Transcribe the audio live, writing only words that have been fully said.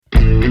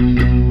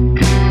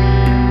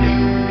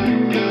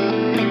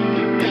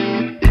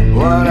終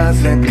わら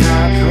せ方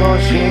を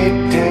知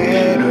って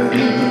る、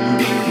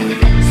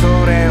そ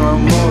れを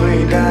思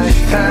い出し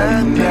た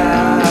んだ。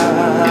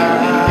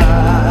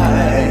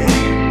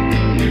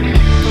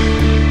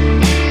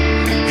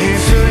必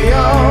要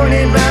に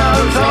な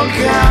ると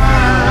か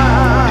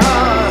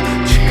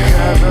近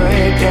づ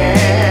いて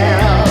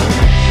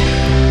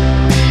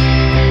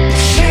知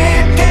っ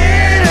て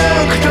る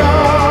こと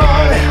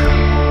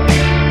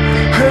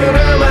振る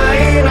舞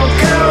いの皮、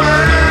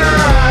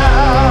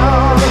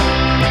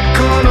こ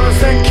の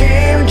先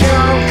情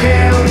景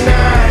をな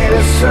いで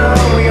そ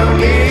うよう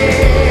に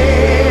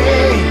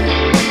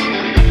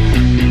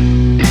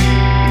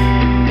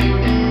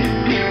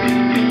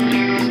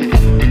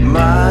毎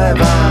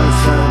晩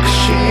少し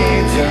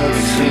ず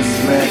つ進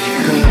めてい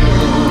く。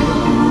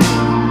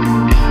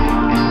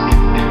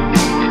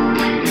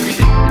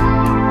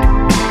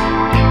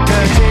立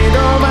ち止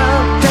ま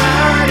った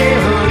り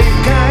振り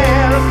返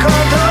るこ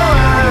とは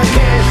決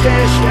して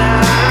しな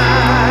い。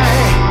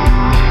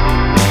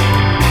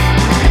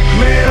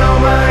目の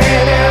前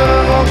で動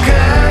か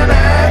な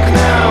くな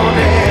るね。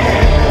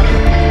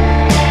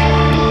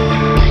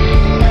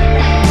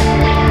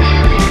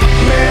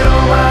目の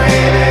前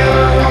で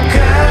動か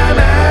な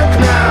く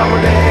なる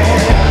ね。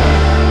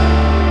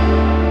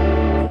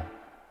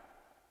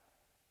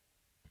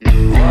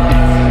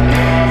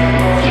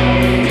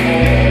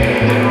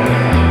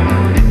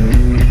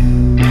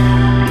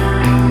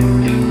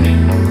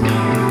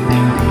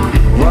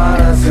終わ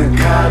らせ方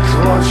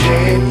を知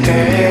って